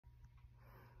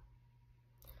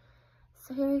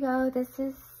So here we go. This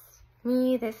is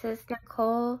me. This is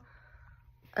Nicole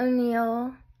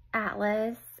O'Neill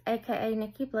Atlas, aka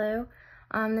Nikki Blue.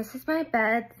 This is my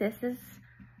bed. This is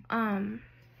the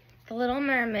Little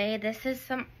Mermaid. This is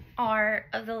some art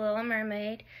of the Little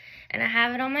Mermaid, and I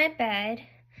have it on my bed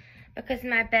because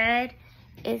my bed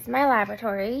is my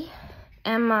laboratory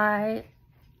and my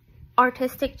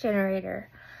artistic generator.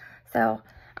 So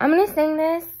I'm gonna sing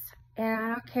this, and I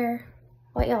don't care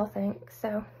what y'all think.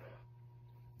 So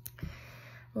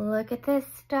look at this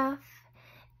stuff,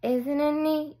 isn't it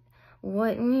neat?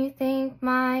 Wouldn't you think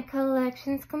my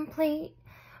collection's complete?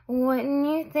 Wouldn't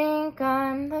you think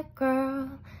I'm the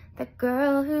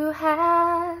girl who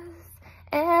has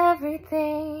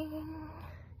everything?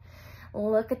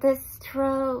 Look at this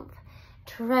trove,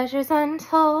 treasures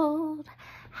untold.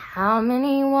 How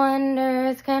many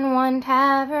wonders can one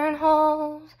tavern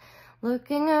hold?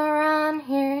 Looking around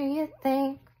here, you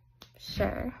think,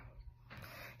 sure,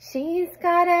 she's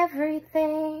got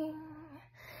everything.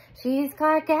 She's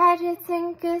got gadgets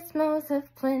and gizmos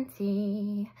of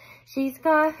plenty. She's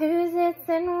got who's its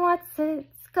and what's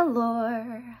its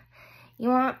galore. You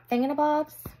want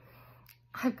thingamabobs?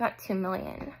 I've got 2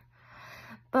 million.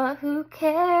 But who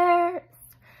cares?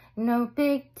 No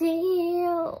big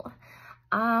deal.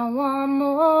 I want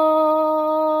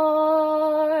more.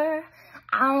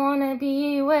 I wanna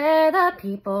be where the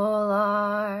people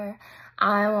are.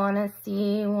 I wanna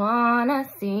see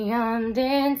 'em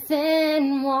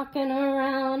dancing, walking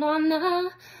around on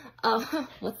the, oh,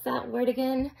 what's that word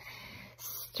again?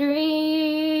 Street.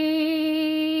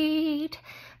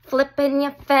 Flipping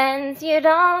your fence, you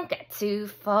don't get too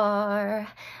far.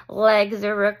 Legs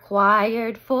are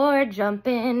required for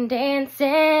jumping,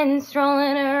 dancing,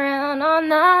 strolling around on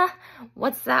the,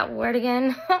 what's that word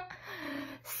again?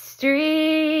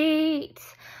 Street.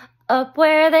 Up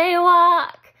where they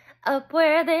walk, up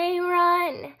where they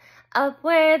run, up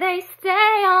where they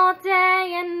stay all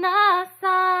day in the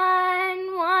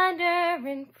sun,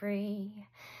 wandering free.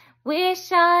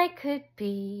 Wish I could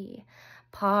be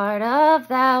part of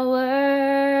that world.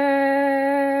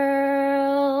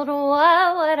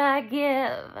 What would I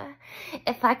give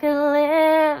if I could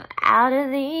live out of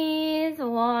these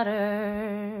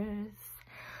waters?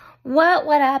 What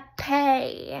would I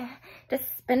pay to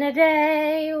spend a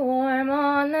day warm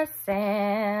on the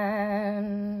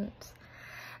sand?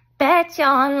 Bet you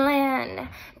on land,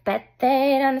 bet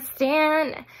they'd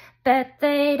understand, bet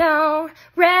they don't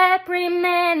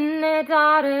reprimand their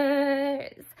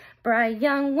daughters. Bright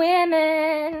young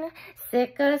women,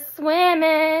 sick of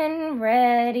swimming,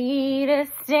 ready to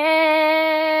stand.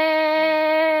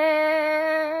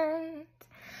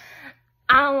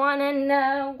 I wanna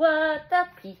know what the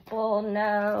people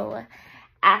know.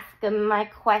 Ask them my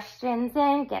questions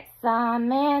and get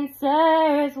some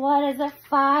answers. What is a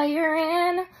fire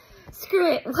in? Screw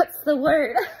it, what's the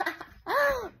word?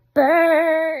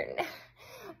 Burn.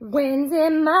 When's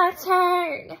it my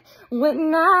turn?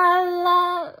 Wouldn't I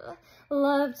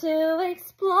love to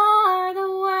explore the